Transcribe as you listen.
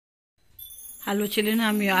Hello children, I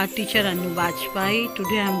am your art teacher Anu Bajpai.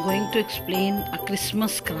 Today I am going to explain a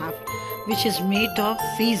Christmas craft which is made of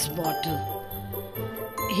Fizz bottle.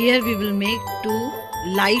 Here we will make two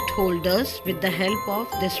light holders with the help of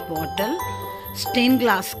this bottle, stained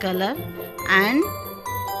glass color and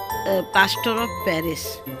plaster of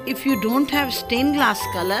Paris. If you don't have stained glass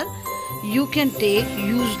color, you can take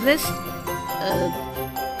useless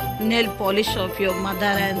nail polish of your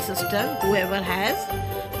mother and sister, whoever has,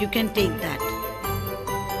 you can take that.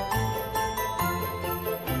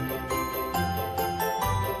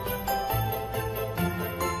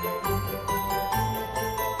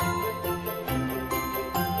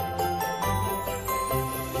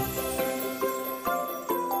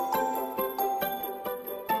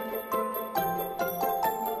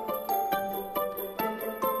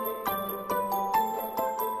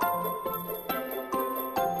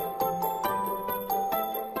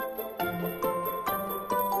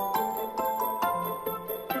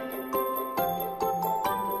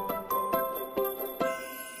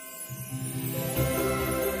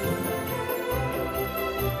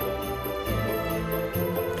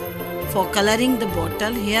 For coloring the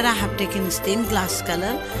bottle, here I have taken stained glass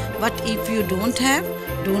color, but if you don't have,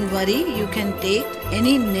 don't worry, you can take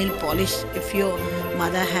any nail polish. If your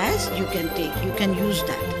mother has, you can use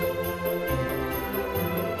that.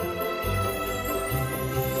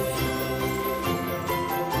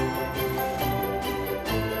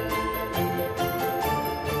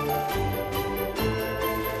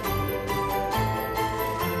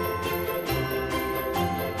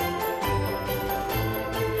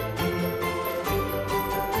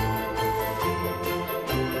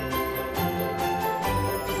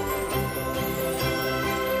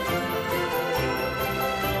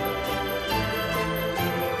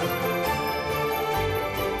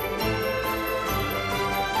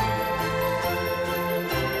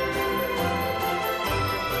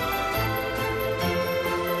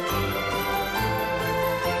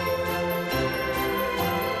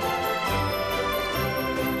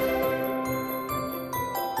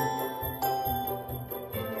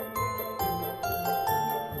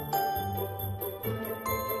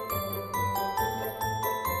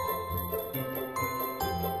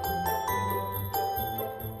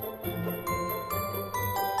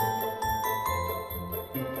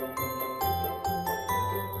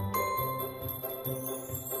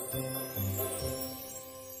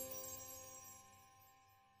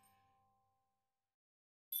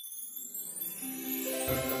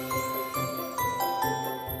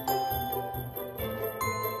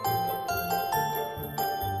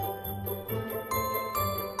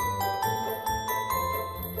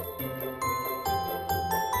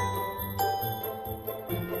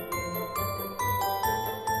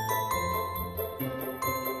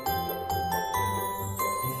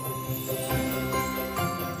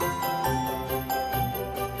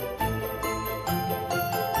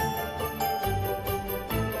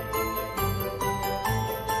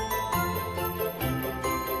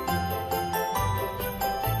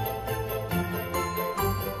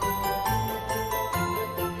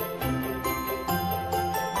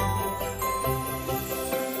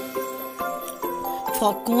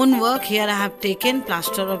 For cone work, here I have taken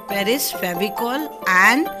plaster of Paris, Fevicol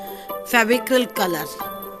and Fevicol color.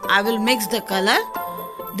 I will mix the color,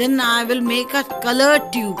 then I will make a color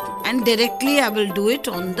tube and directly I will do it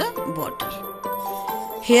on the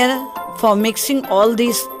bottle. Here for mixing all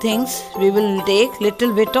these things, we will take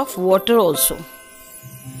little bit of water also.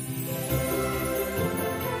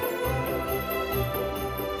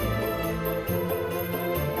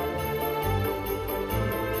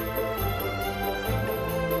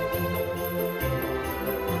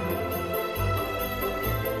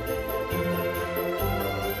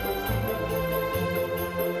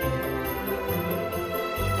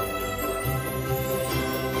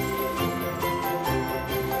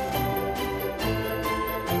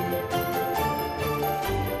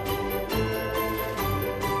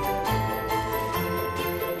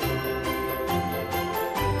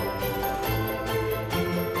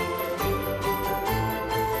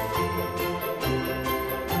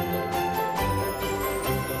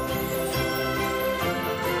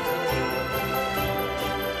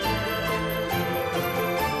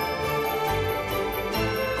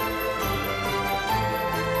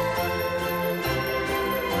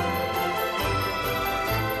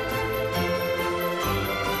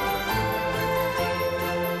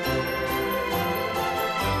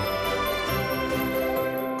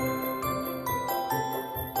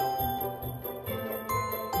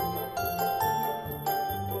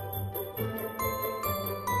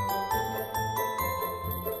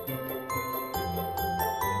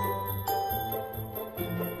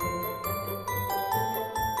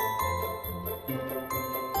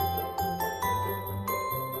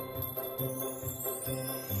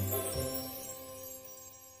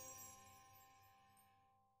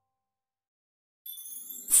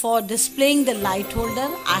 For displaying the light holder,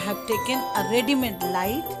 I have taken a ready-made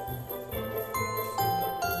light.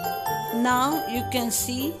 Now you can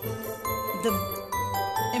see the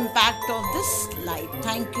impact of this light.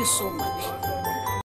 Thank you so much.